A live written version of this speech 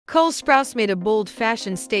Cole Sprouse made a bold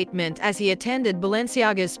fashion statement as he attended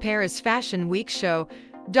Balenciaga's Paris Fashion Week show,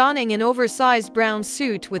 donning an oversized brown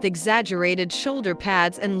suit with exaggerated shoulder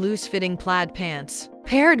pads and loose-fitting plaid pants,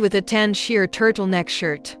 paired with a tan sheer turtleneck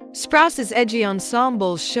shirt. Sprouse's edgy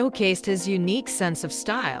ensembles showcased his unique sense of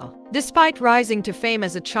style. Despite rising to fame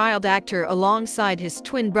as a child actor alongside his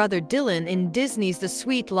twin brother Dylan in Disney's The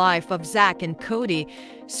Sweet Life of Zack and Cody,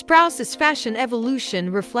 Sprouse's fashion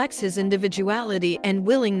evolution reflects his individuality and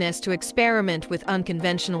willingness to experiment with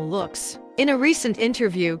unconventional looks. In a recent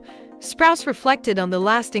interview, Sprouse reflected on the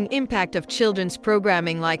lasting impact of children's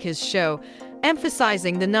programming like his show,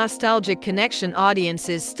 emphasizing the nostalgic connection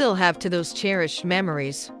audiences still have to those cherished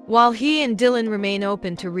memories. While he and Dylan remain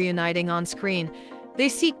open to reuniting on screen, they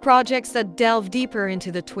seek projects that delve deeper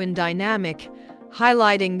into the twin dynamic,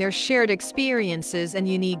 highlighting their shared experiences and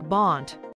unique bond.